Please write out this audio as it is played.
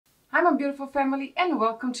Hi my beautiful family and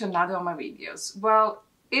welcome to another of my videos. Well,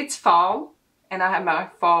 it's fall and I have my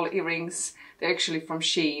fall earrings. They're actually from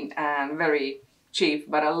Shein and very cheap,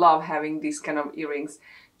 but I love having these kind of earrings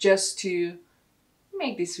just to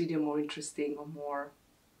make this video more interesting or more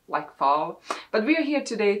like fall. But we are here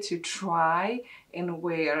today to try and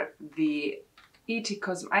wear the IT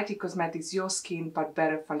Cosmetics Your Skin But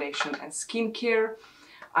Better Foundation and Skincare.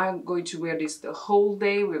 I'm going to wear this the whole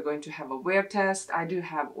day. We're going to have a wear test. I do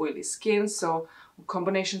have oily skin, so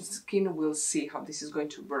combination skin, we'll see how this is going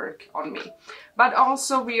to work on me. But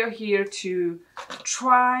also we are here to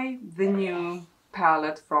try the new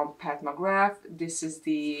palette from McGraths. This is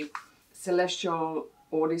the Celestial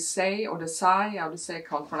Odyssey, I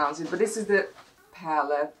can't pronounce it, but this is the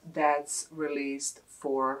palette that's released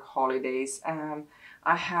for holidays. And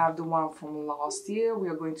I have the one from last year. We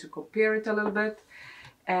are going to compare it a little bit.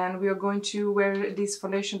 And we are going to wear this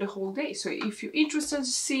foundation the whole day. So if you're interested to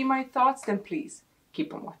see my thoughts, then please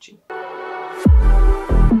keep on watching.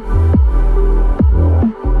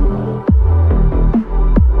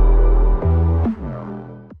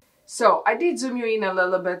 So I did zoom you in a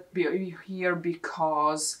little bit here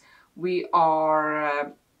because we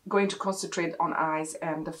are going to concentrate on eyes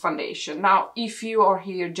and the foundation. Now, if you are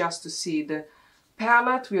here just to see the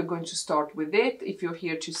palette, we are going to start with it. If you're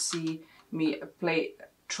here to see me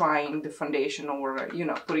trying the foundation or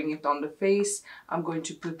putting it on the face, I'm going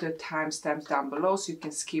to put the timestamps down below so you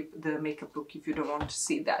can skip the makeup look if you don't want to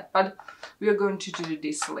see that. But we are going to do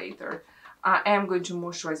this later. I am going to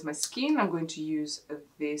moisturize my skin. I'm going to use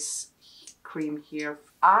this cream here.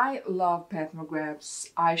 I love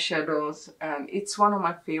McGraths eyeshadows and it's one of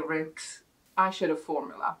my favorite eyeshadow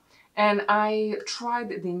formula. And I tried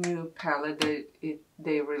the new palette that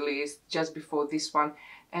they released just before this one.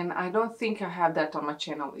 And I don't think I have that on my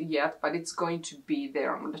channel yet, but it's going to be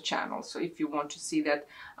there on the channel. So if you want to see that,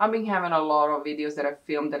 I've been having a lot of videos that I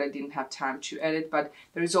filmed that I didn't have time to edit, but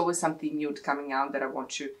there is always something new coming out that I want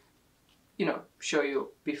to, show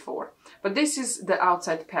you before. But this is the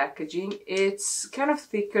outside packaging. It's kind of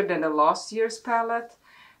thicker than the last year's palette.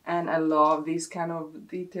 And I love these kind of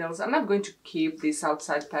details. I'm not going to keep this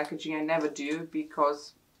outside packaging. I never do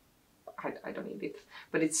because I don't need it.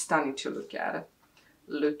 But it's stunning to look at.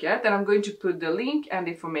 And I'm going to put the link and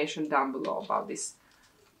information down below about this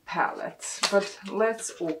palette. But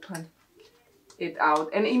let's open it out.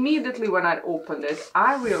 And immediately when I opened it,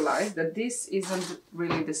 I realized that this isn't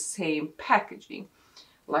really the same packaging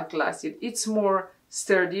like last year. It's more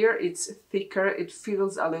sturdier, it's thicker, it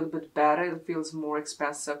feels a little bit better, it feels more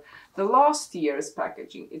expensive. The last year's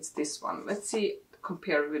packaging, it's this one. Let's see,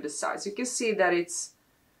 compare it with the size. You can see that it's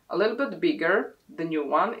a little bit bigger, the new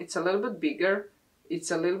one. It's a little bit bigger. It's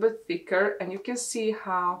a little bit thicker, and you can see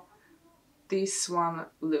how this one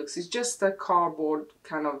looks. It's just a cardboard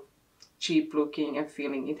kind of cheap looking and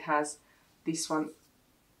feeling. It has this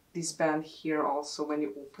band here also. When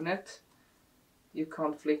you open it, you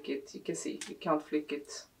can't flick it. You can see you can't flick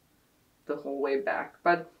it the whole way back.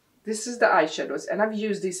 But this is the eyeshadows, and I've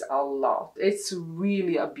used this a lot. It's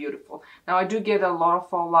really a beautiful. Now I do get a lot of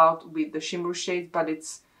fallout with the shimmer shades, but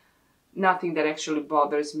it's nothing that actually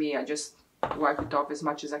bothers me. I just wipe it off as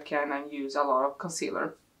much as I can and use a lot of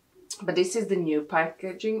concealer. But this is the new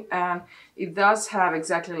packaging, and it does have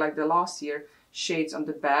exactly like the last year shades on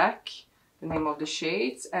the back, the name of the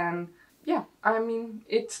shades, and yeah, I mean,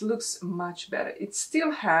 it looks much better. It still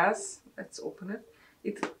has, let's open it,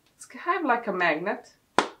 it's kind of like a magnet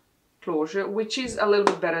closure, which is a little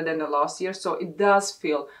bit better than the last year, so it does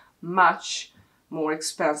feel much more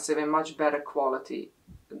expensive and much better quality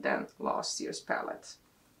than last year's palette.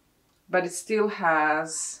 But it still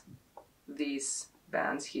has these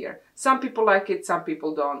bands here. Some people like it, some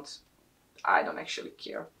people don't. I don't actually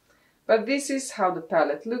care. But this is how the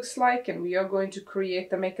palette looks like, and we are going to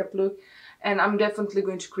create a makeup look. And I'm definitely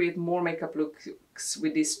going to create more makeup looks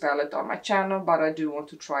with this palette on my channel, but I do want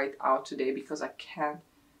to try it out today because I can't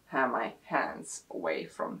have my hands away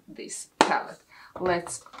from this palette.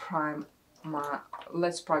 Let's prime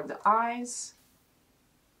the eyes.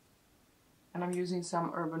 And I'm using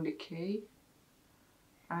some Urban Decay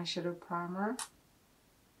eyeshadow primer.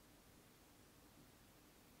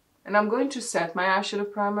 And I'm going to set my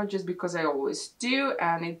eyeshadow primer just because I always do,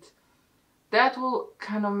 and that will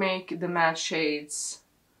kind of make the matte shades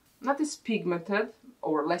not as pigmented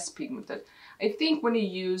or less pigmented. I think when you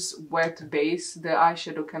use wet base, the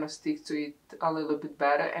eyeshadow kind of sticks to it a little bit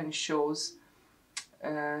better and shows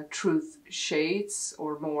truth shades,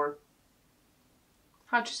 or more,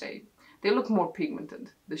 how to say, they look more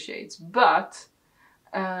pigmented, the shades, but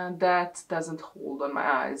that doesn't hold on my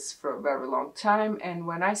eyes for a very long time. And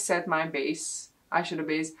when I set my base, eyeshadow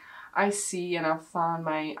base, I see and I found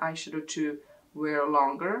my eyeshadow to wear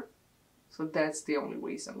longer. So that's the only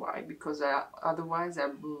reason why, because otherwise I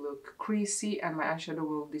will look creasy and my eyeshadow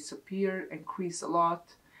will disappear and crease a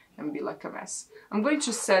lot and be like a mess. I'm going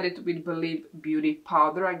to set it with Believe Beauty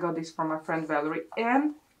powder. I got this from my friend Valerie,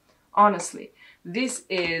 and honestly, this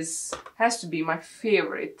has to be my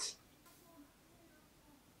favorite,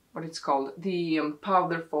 what it's called, the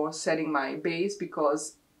powder for setting my base,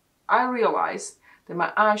 because I realized that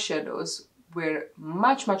my eyeshadows were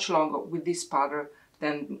much longer with this powder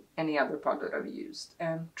than any other powder I've used.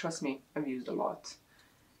 And trust me, I've used a lot.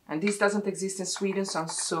 And this doesn't exist in Sweden, so I'm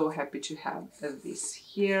so happy to have this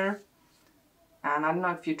here. And I don't know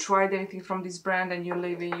if you tried anything from this brand and you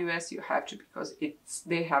live in US, you have to, because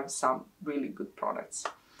they have some really good products.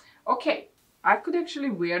 Okay, I could actually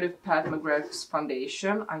wear the Pat McGraths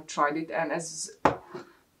foundation. I tried it, and as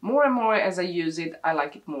more and more as I use it, I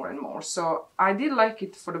like it more and more. So I did like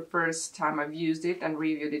it for the first time I've used it and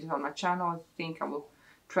reviewed it on my channel. I think I will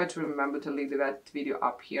try to remember to leave that video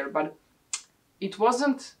up here, but it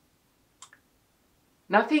wasn't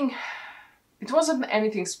anything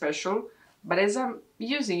special. But as I'm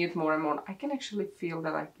using it more and more, I can actually feel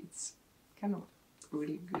that like it's kind of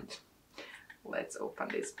really good. Let's open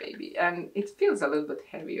this baby, and it feels a little bit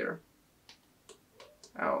heavier.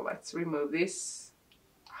 Oh, let's remove this.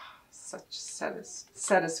 Such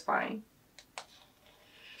satisfying.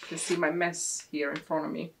 You can see my mess here in front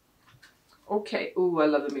of me. Okay, oh, I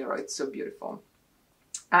love the mirror, it's so beautiful.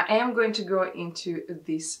 I am going to go into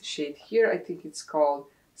this shade here. I think it's called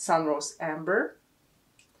Sunrose Amber,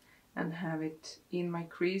 and have it in my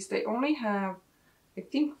crease. They only have, I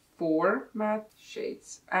think, 4 matte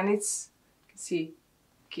shades, and it's, you can see,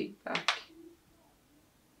 kickback.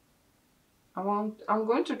 I'm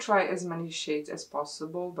going to try as many shades as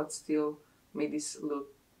possible, but still make this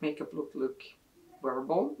makeup look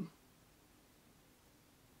wearable.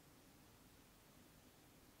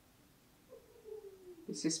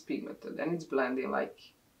 This is pigmented and it's blending like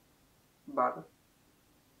butter.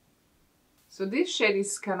 So this shade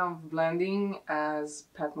is kind of blending as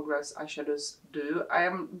Pat McGraths eyeshadows do. I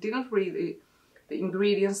didn't read the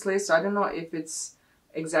ingredients list, so I don't know if it's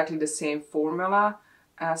exactly the same formula.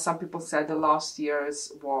 Some people said the last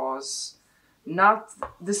year's was not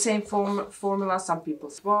the same formula, some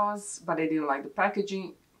people was, but they didn't like the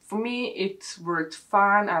packaging. For me, it worked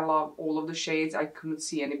fine. I love all of the shades. I couldn't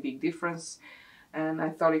see any big difference, and I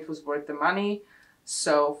thought it was worth the money.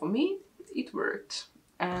 So for me, it worked.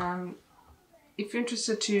 And if you're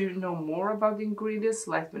interested to know more about the ingredients,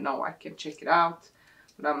 let me know. I can check it out,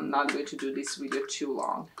 but I'm not going to do this video too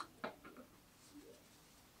long,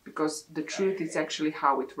 because the truth is actually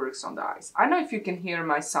how it works on the eyes. I know if you can hear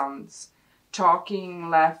my sons talking,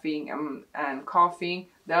 laughing, and coughing.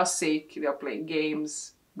 They're sick, they're playing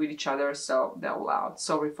games with each other, so they're loud.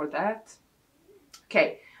 Sorry for that.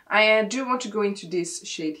 Okay, I do want to go into this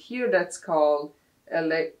shade here that's called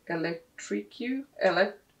Electrocute.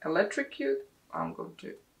 I'm going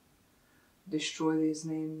to destroy these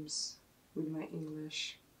names with my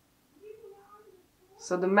English.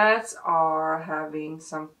 So the mattes are having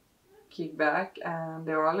some kickback and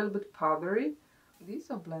they're a little bit powdery. These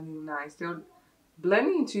are blending nice. They're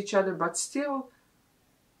blending into each other, but still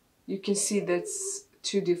you can see that's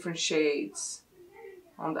 2 different shades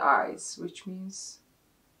on the eyes, which means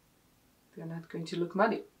they're not going to look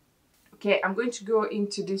muddy. Okay, I'm going to go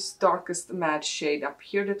into this darkest matte shade up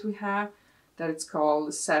here that we have, that it's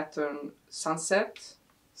called Saturn Sunset.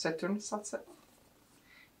 Saturn Sunset?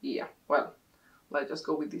 Yeah, well, let's just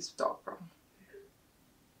go with this dark brown.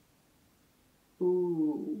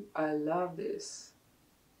 Ooh, I love this.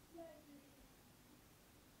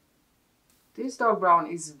 This dark brown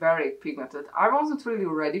is very pigmented. I wasn't really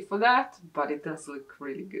ready for that, but it does look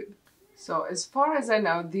really good. So as far as I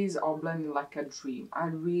know, these are blending like a dream. I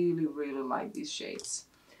really like these shades.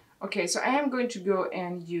 Okay, so I am going to go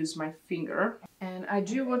and use my finger. And I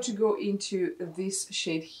do want to go into this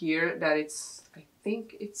shade here that I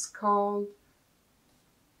think it's called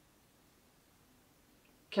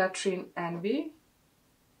Catherine Envy.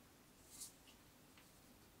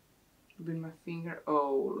 With my finger.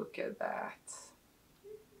 Oh, look at that.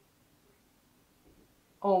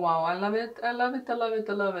 Oh wow, I love it. I love it. I love it.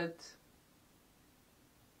 I love it.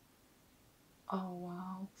 Oh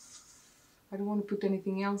wow. I don't want to put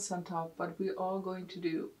anything else on top, but we are going to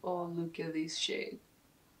do. Oh, look at this shade.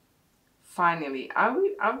 Finally, I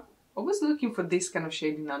was looking for this kind of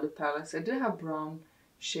shade in other palettes. I do have brown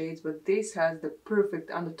shades, but this has the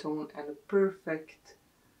perfect undertone and the perfect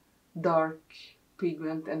dark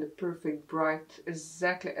pigment and the perfect bright,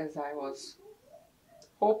 exactly as I was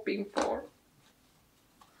hoping for.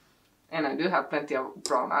 And I do have plenty of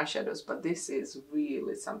brown eyeshadows, but this is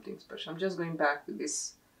really something special. I'm just going back with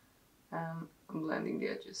this and I'm blending the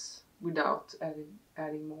edges without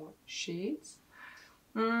adding more shades.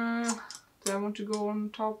 Do I want to go on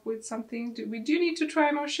top with something? We do need to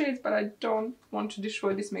try more shades, but I don't want to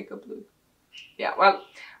destroy this makeup look. Yeah, well,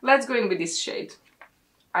 let's go in with this shade.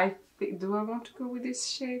 I think, do I want to go with this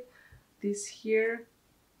shade? This here?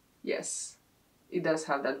 Yes, it does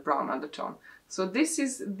have that brown undertone. So this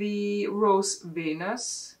is the Rose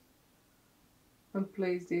Venus. I'll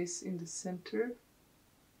place this in the center.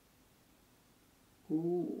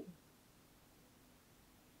 Ooh.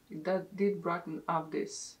 That did brighten up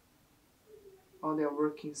this. Oh, they're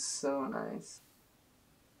working so nice.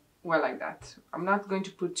 Well, like that. I'm not going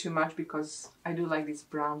to put too much because I do like this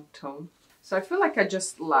brown tone. So I feel like I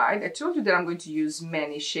just lied. I told you that I'm going to use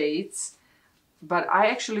many shades, but I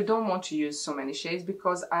actually don't want to use so many shades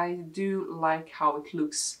because I do like how it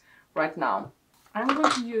looks right now. I'm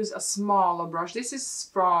going to use a smaller brush. This is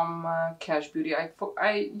from Cash Beauty.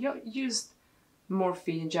 I used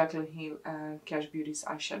Morphe, Jaclyn Hill and Cash Beauty's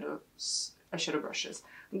eyeshadow brushes.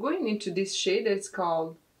 I'm going into this shade that's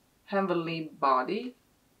called Heavenly Body.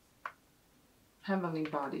 Heavenly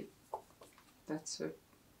Body. That's an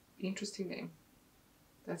interesting name.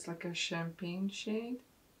 That's like a champagne shade.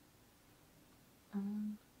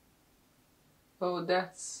 Oh,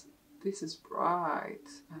 this is bright.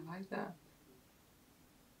 I like that.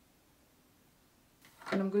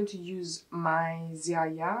 And I'm going to use my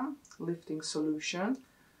Ziaya lifting solution,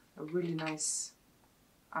 a really nice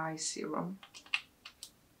eye serum.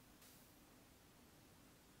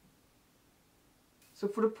 So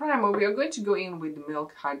for the primer, we are going to go in with the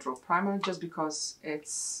Milk Hydro Primer just because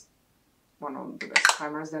it's one of the best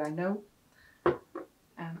primers that I know.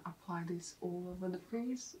 And apply this all over the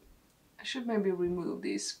face. I should maybe remove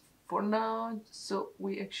this for now so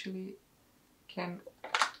we actually can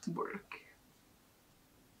work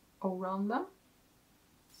around them.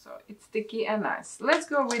 So it's sticky and nice. Let's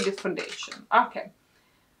go with the foundation. Okay.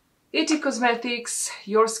 IT Cosmetics,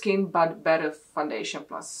 Your Skin But Better Foundation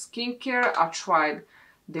Plus Skincare. I tried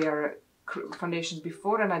their foundations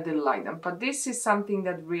before and I didn't like them. But this is something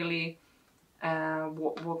that really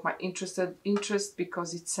woke my interest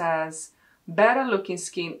because it says better looking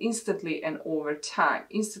skin instantly and over time.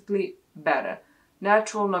 Instantly better.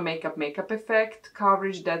 Natural, no makeup effect,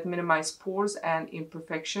 coverage that minimizes pores and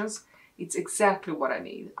imperfections. It's exactly what I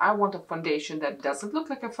need. I want a foundation that doesn't look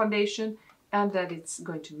like a foundation and that it's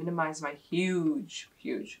going to minimize my huge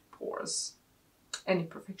pores and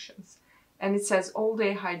imperfections. And it says all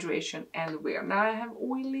day hydration and wear. Now I have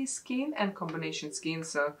oily skin and combination skin,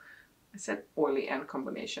 so I said oily and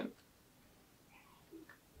combination.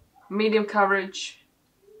 Medium coverage,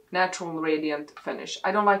 natural radiant finish.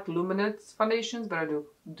 I don't like luminous foundations, but I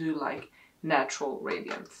do like natural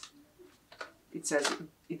radiant. It says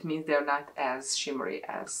it means they're not as shimmery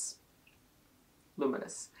as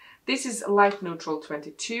luminous. This is Light Neutral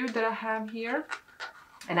 22 that I have here.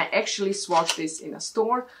 And I actually swatched this in a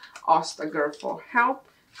store, asked a girl for help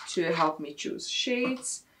to help me choose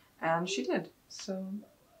shades, and she did. So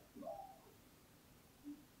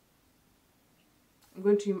I'm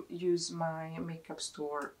going to use my makeup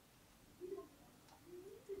store.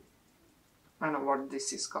 I don't know what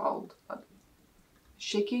this is called, but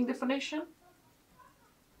shaking the foundation.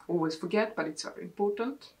 Always forget, but it's very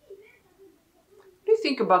important. What do you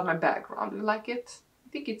think about my background? Do you like it? I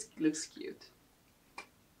think it looks cute.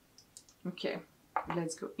 Okay,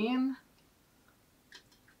 let's go in.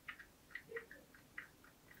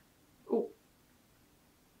 Oh,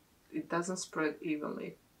 it doesn't spread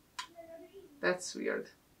evenly. That's weird.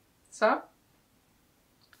 So, I'm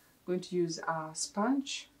going to use a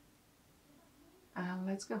sponge. And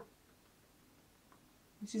let's go.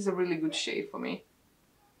 This is a really good shade for me.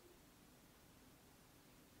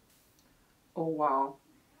 Oh wow.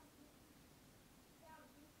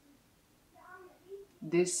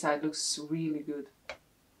 This side looks really good.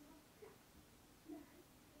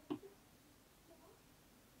 You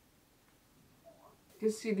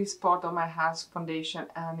can see this part of my house foundation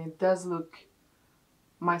and it does look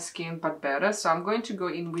my skin but better. So I'm going to go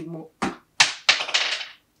in with more.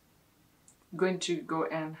 Going to go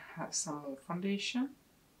and have some more foundation.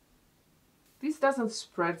 This doesn't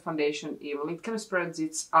spread foundation evenly. It kind of spreads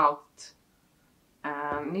it out.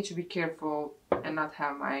 And need to be careful and not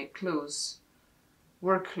have my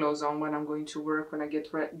work clothes on when I'm going to work, when I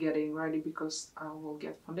getting ready, because I will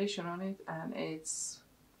get foundation on it and it's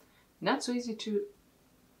not so easy to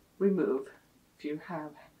remove. If you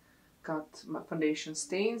have got my foundation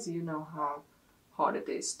stains, you know how hard it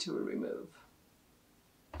is to remove.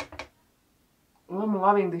 I'm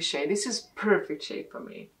loving this shade. This is perfect shade for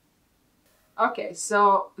me. Okay,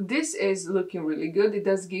 so this is looking really good. It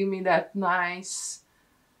does give me that nice,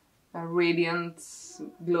 radiant,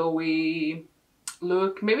 glowy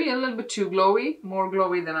look. Maybe a little bit too glowy, more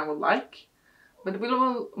glowy than I would like. But we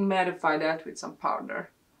will mattify that with some powder.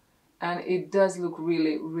 And it does look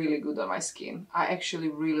really, really good on my skin. I actually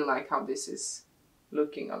really like how this is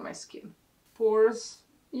looking on my skin. Pores,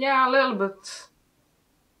 yeah, a little bit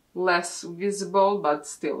less visible, but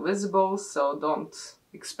still visible, so don't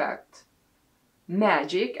expect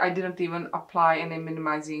magic. I didn't even apply any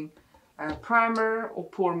minimizing primer or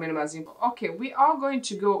pore minimizing. Okay, we are going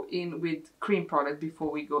to go in with cream product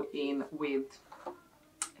before we go in with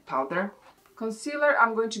powder. Concealer,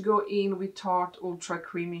 I'm going to go in with Tarte Ultra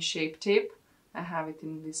Creamy Shape Tape. I have it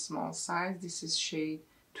in this small size. This is shade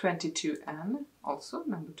 22N, also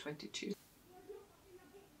number 22.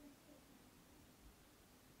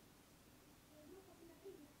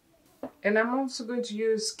 And I'm also going to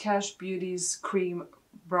use Cash Beauty's cream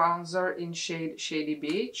bronzer in shade Shady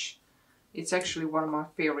Beach. It's actually one of my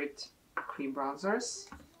favorite cream bronzers.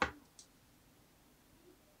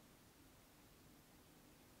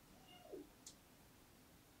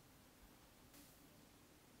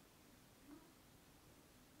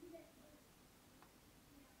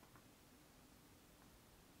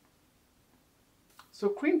 So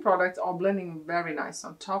cream products are blending very nice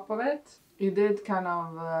on top of it. It did kind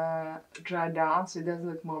of dry down, so it does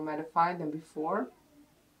look more mattified than before.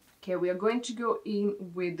 Okay, we are going to go in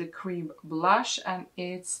with the cream blush, and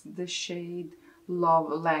it's the shade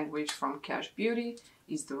Love Language from Cash Beauty.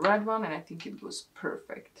 It's the red one, and I think it goes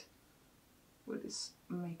perfect with this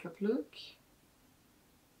makeup look.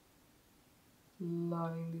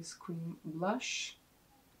 Loving this cream blush.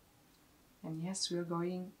 And yes, we are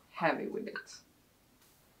going heavy with it.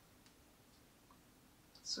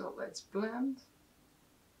 So let's blend.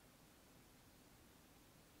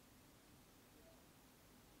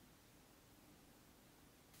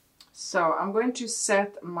 So I'm going to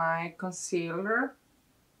set my concealer,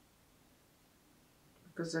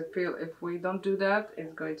 because I feel if we don't do that,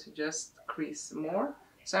 it's going to just crease more.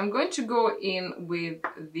 So I'm going to go in with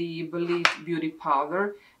the Believe Beauty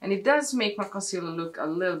Powder, and it does make my concealer look a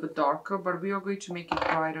little bit darker, but we are going to make it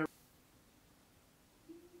brighter.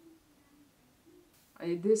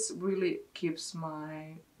 This really keeps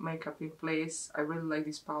my makeup in place. I really like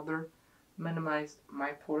this powder. Minimize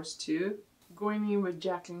my pores too. Going in with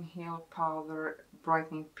Jaclyn Hill Powder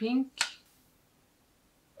Brightening Pink.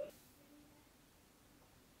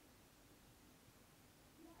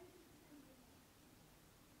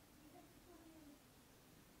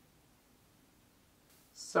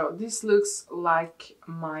 So this looks like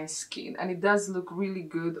my skin, and it does look really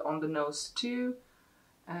good on the nose too.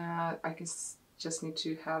 I can just need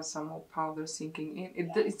to have some more powder sinking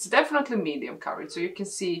in. It's definitely medium coverage, so you can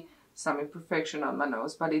see some imperfection on my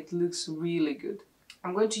nose, but it looks really good.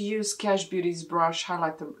 I'm going to use Cash Beauty's brush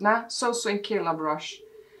highlighter, So and Kayla brush,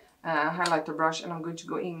 highlighter brush, and I'm going to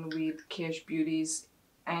go in with Cash Beauty's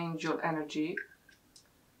Angel Energy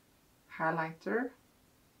highlighter.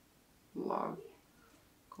 Love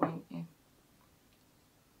going in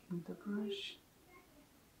with the brush.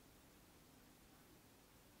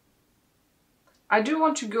 I do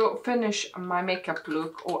want to go finish my makeup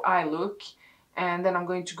look or eye look, and then I'm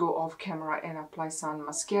going to go off camera and apply some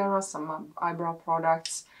mascara, some eyebrow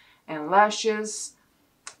products and lashes,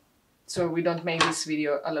 so we don't make this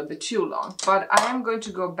video a little bit too long. But I am going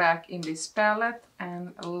to go back in this palette,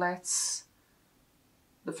 and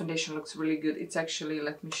the foundation looks really good. It's actually,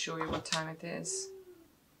 let me show you what time it is.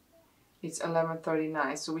 It's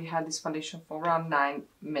 11:39, so we had this foundation for around 9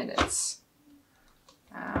 minutes.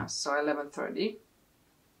 So 11:30,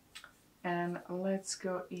 and let's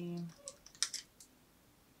go in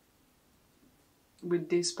with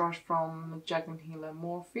this brush from Jaclyn Hill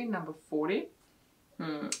Morphe number 40.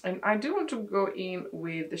 And I do want to go in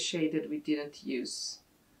with the shade that we didn't use.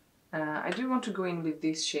 I do want to go in with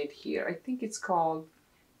this shade here. I think it's called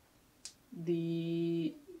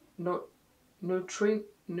the Nocturne.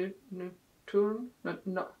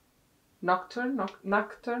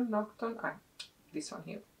 This one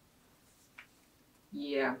here.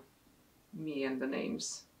 Yeah, me and the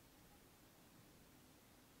names.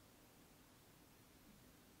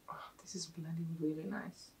 Oh, this is blending really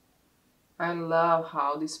nice. I love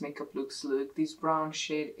how this makeup looks. Look, this brown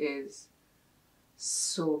shade is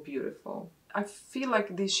so beautiful. I feel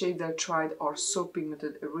like these shades I tried are so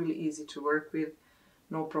pigmented, really easy to work with.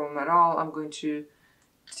 No problem at all. I'm going to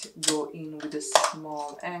go in with a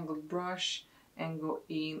small angled brush and go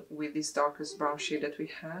in with this darkest brown shade that we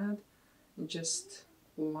had and just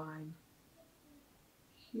line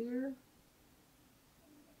here.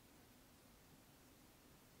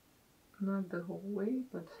 Not the whole way,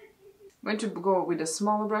 but I'm going to go with a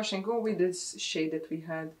smaller brush and go with this shade that we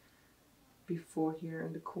had before here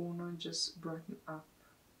in the corner, just brighten up.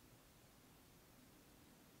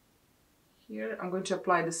 Here I'm going to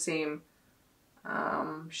apply the same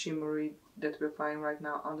shimmery that we're applying right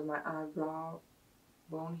now under my eyebrow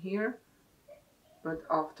bone here, but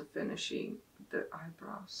after finishing the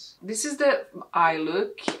eyebrows. This is the eye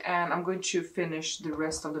look, and I'm going to finish the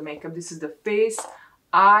rest of the makeup. This is the face.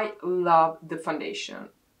 I love the foundation.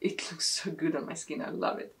 It looks so good on my skin. I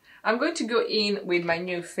love it. I'm going to go in with my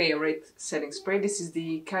new favorite setting spray. This is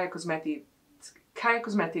the Kaya Cosmetics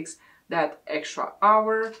That Extra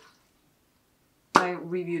Hour. I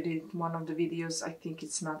reviewed it in one of the videos. I think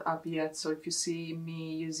it's not up yet, so if you see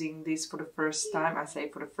me using this for the first time, I say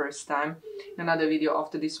for the first time, another video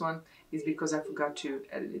after this one is because I forgot to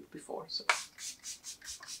edit it before. So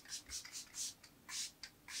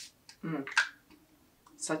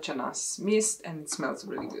such a nice mist, and it smells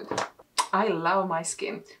really good. I love my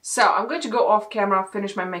skin. So I'm going to go off camera,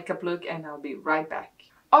 finish my makeup look, and I'll be right back.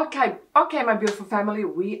 Okay, my beautiful family,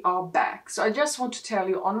 we are back. So I just want to tell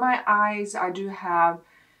you, on my eyes, I do have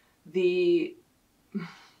the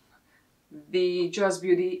Just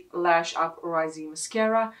Beauty Lash Up Rising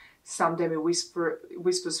Mascara, some Demi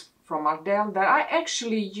Whispers from Ardell, that I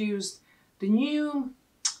actually used the new,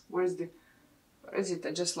 where is it?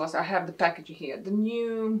 I just lost, I have the packaging here. The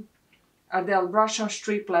new Ardell Brush On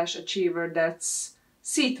Strip Lash Achiever that's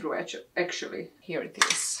see-through actually. Here it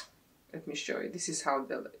is. Let me show you. This is how it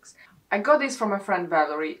looks. I got this from my friend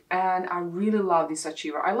Valerie, and I really love this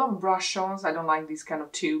achiever. I love brush-ons. I don't like these kind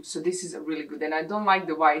of tubes, so this is really good. And I don't like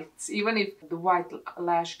the whites, even if the white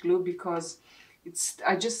lash glue, because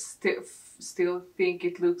I just still think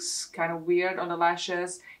it looks kind of weird on the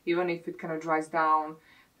lashes, even if it kind of dries down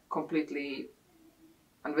completely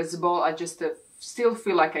invisible. I just still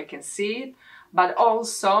feel like I can see it, but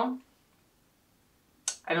also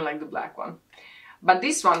I don't like the black one. But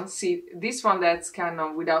this one, see, this one that's kind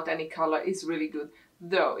of without any color is really good.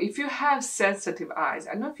 Though, if you have sensitive eyes,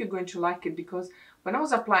 I don't know if you're going to like it, because when I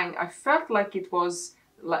was applying, I felt like it was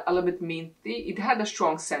like a little bit minty. It had a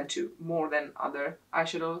strong scent too, more than other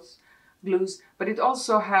eyeshadows, glues. But it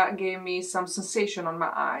also gave me some sensation on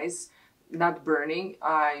my eyes, not burning.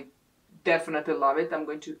 I definitely love it. I'm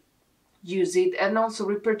going to use it and also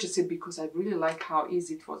repurchase it because I really like how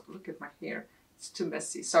easy it was. Look at my hair. It's too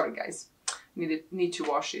messy. Sorry, guys. Need to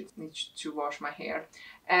wash it. Need to wash my hair.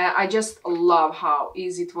 I just love how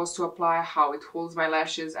easy it was to apply, how it holds my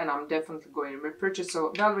lashes, and I'm definitely going to repurchase.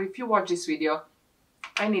 So Valerie, if you watch this video,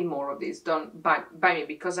 I need more of this. Don't buy me,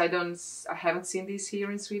 because I haven't seen this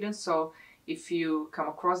here in Sweden. So if you come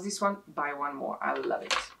across this one, buy one more. I love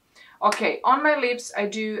it. Okay, on my lips I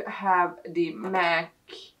do have the MAC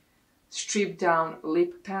Strip Down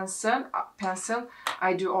Lip Pencil.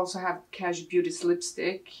 I do also have Cash Beauty's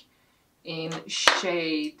lipstick in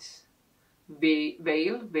shade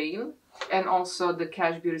Veil, and also the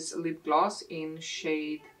Cash Beauty's lip gloss in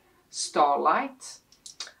shade Starlight.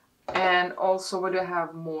 And also, what do I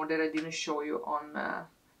have more that I didn't show you on?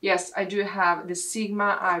 Yes, I do have the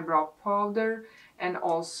Sigma eyebrow powder, and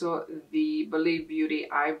also the Believe Beauty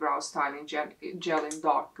eyebrow styling gel in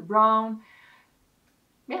dark brown.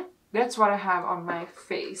 Yeah, that's what I have on my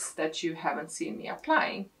face that you haven't seen me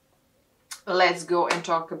applying. Let's go and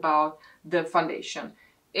talk about the foundation.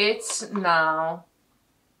 It's now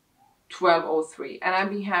 12:03 and I've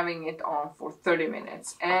been having it on for 30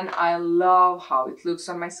 minutes, and I love how it looks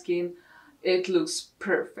on my skin. It looks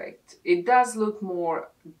perfect. It does look more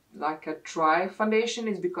like a dry foundation.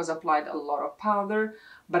 It's because I applied a lot of powder,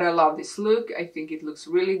 but I love this look. I think it looks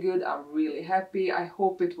really good. I'm really happy. I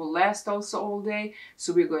hope it will last also all day,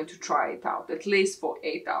 so we're going to try it out at least for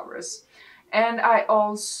 8 hours. And I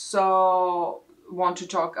also want to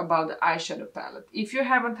talk about the eyeshadow palette. If you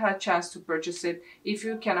haven't had a chance to purchase it, if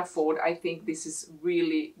you can afford, I think this is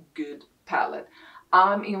really good palette.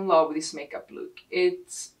 I'm in love with this makeup look.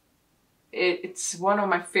 It's one of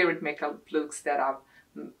my favorite makeup looks that I've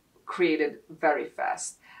created very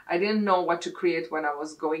fast. I didn't know what to create when I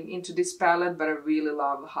was going into this palette, but I really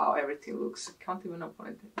love how everything looks. I can't even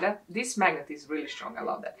open it. This magnet is really strong. I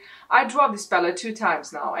love that. I dropped this palette 2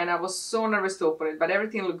 times now, and I was so nervous to open it, but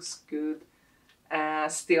everything looks good.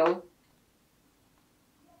 Still,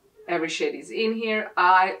 every shade is in here.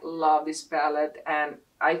 I love this palette, and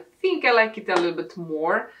I think I like it a little bit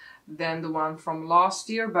more than the one from last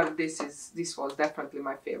year, but this was definitely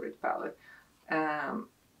my favorite palette.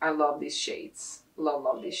 I love these shades.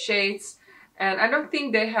 Love these shades. And I don't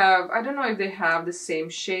think they have, I don't know if they have the same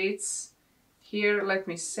shades Here, let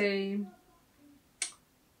me say,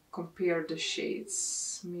 compare the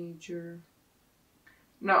shades, major.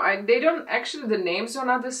 No, they don't, actually the names are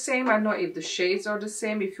not the same. I know if the shades are the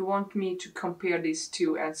same. If you want me to compare these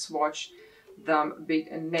two and swatch them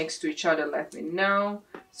next to each other, let me know.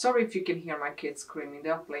 Sorry if you can hear my kids screaming.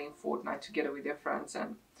 They're playing Fortnite together with their friends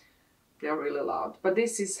and they're really loud. But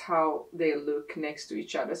this is how they look next to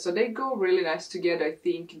each other. So they go really nice together. I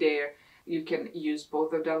think you can use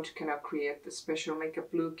both of them to kind of create the special makeup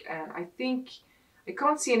look. And I think I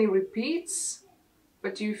can't see any repeats.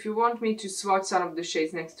 But if you want me to swatch some of the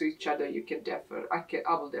shades next to each other, you can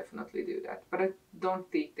I will definitely do that. But I don't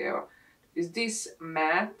think they are. These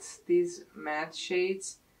matte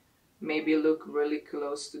shades maybe look really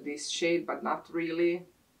close to this shade, but not really.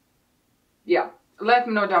 Yeah, let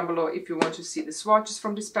me know down below if you want to see the swatches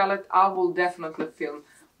from this palette. I will definitely film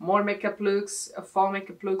more makeup looks, fall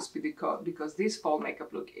makeup looks, because this fall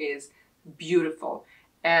makeup look is beautiful.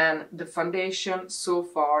 And the foundation so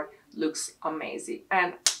far looks amazing,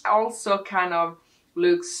 and also kind of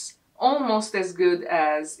looks almost as good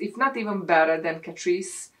as, if not even better than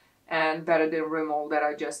Catrice, and better than Rimmel that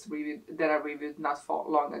I reviewed not for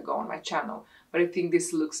long ago on my channel. But I think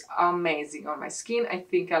this looks amazing on my skin. I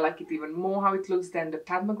think I like it even more how it looks than the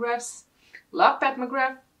Pat McGraths. Love Pat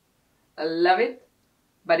McGrath, I love it.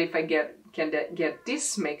 But if I can get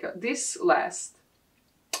this makeup, this last,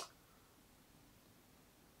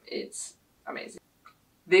 it's amazing.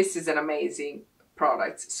 This is an amazing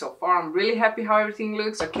product so far. I'm really happy how everything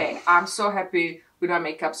looks. Okay, I'm so happy with my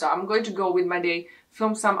makeup, so I'm going to go with my day,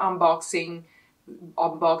 film some unboxes,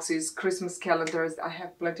 Christmas calendars. I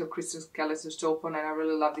have plenty of Christmas calendars to open and I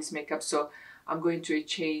really love this makeup, so I'm going to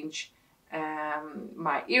change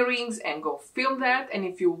my earrings and go film that. And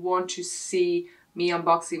if you want to see me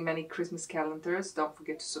unboxing many Christmas calendars, don't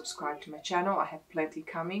forget to subscribe to my channel. I have plenty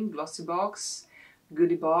coming, glossy box,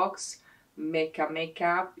 goodie box,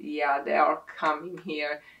 makeup, yeah, they are coming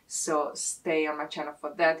here, so stay on my channel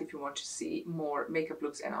for that if you want to see more makeup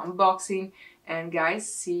looks and unboxing. And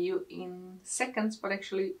guys, see you in seconds, but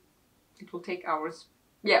actually it will take hours.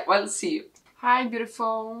 Yeah, well, see you. Hi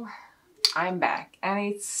beautiful, I'm back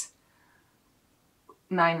and it's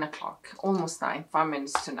 9 o'clock, almost 9, 5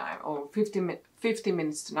 minutes to 9, or 50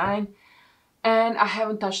 minutes to 9. And I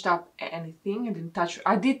haven't touched up anything.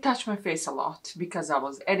 I did touch my face a lot because I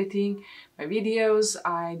was editing my videos.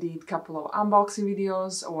 I did a couple of unboxing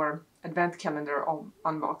videos or advent calendar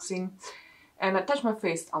unboxing. And I touched my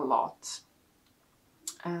face a lot.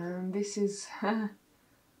 And this is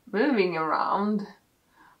moving around.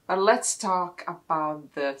 But let's talk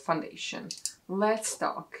about the foundation. Let's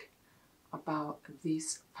talk about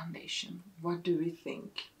this foundation. What do we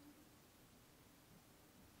think?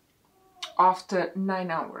 After 9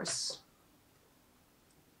 hours,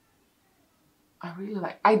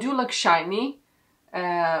 I do look shiny,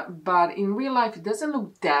 but in real life it doesn't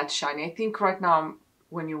look that shiny. I think right now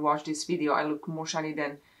when you watch this video I look more shiny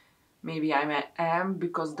than maybe I am,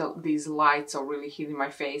 because these lights are really hitting my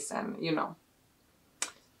face and, you know,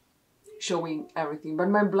 showing everything. But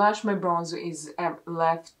my blush, my bronzer is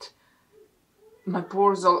left, my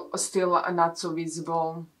pores are still not so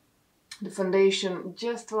visible. The foundation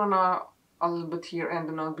just run out a little bit here and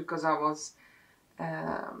the nose because I was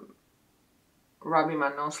rubbing my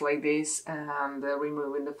nose like this and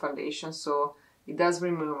removing the foundation, so it does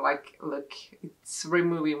remove, like, look, it's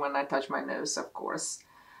removing when I touch my nose, of course,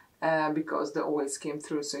 because the oils came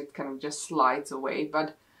through, so it kind of just slides away.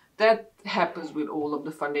 But that happens with all of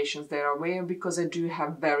the foundations that I wear because I do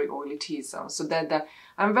have very oily T-zone, so that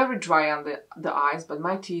I'm very dry on the eyes, but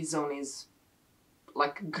my T-zone is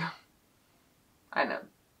like, I know,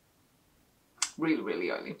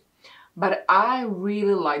 really oily. But I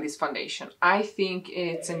really like this foundation. I think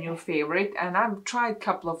it's a new favorite, and I've tried a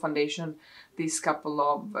couple of foundation these couple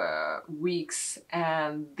of weeks,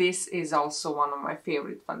 and this is also one of my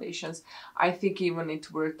favorite foundations. I think even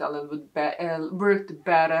it worked a little bit worked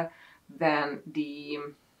better than the,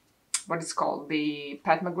 what is called, the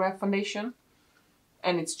Pat McGrath foundation,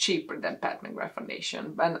 and it's cheaper than Pat McGrath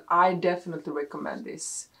foundation, but I definitely recommend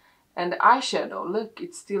this. And the eyeshadow, look,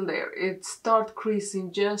 it's still there. It starts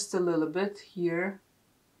creasing just a little bit here.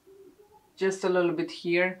 Just a little bit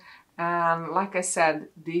here. And like I said,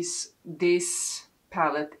 this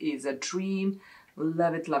palette is a dream.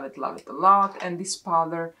 Love it a lot. And this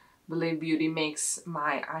powder, Believe Beauty, makes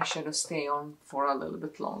my eyeshadow stay on for a little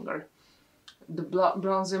bit longer. The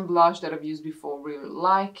bronzer and blush that I've used before, really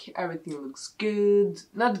like. Everything looks good.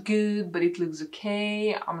 Not good, but it looks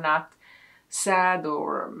okay. I'm not sad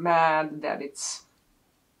or mad that it's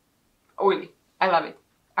oily. I love it.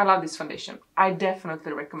 I love this foundation. I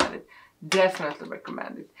definitely recommend it. definitely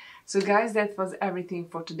recommend it. So guys, that was everything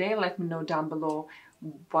for today. Let me know down below,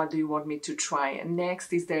 what do you want me to try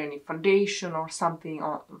next? Is there any foundation or something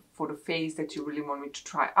for the face that you really want me to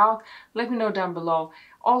try out? Let me know down below.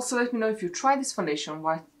 Also, let me know if you try this foundation,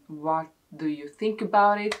 what do you think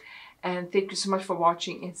about it? And thank you so much for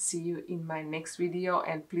watching, and see you in my next video.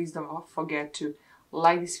 And please don't forget to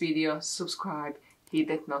like this video, subscribe, hit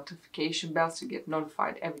that notification bell so you get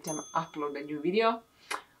notified every time I upload a new video.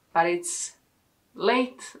 But it's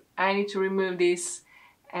late, I need to remove this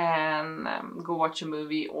and go watch a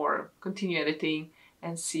movie or continue editing,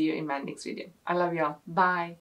 and see you in my next video. I love you all. Bye!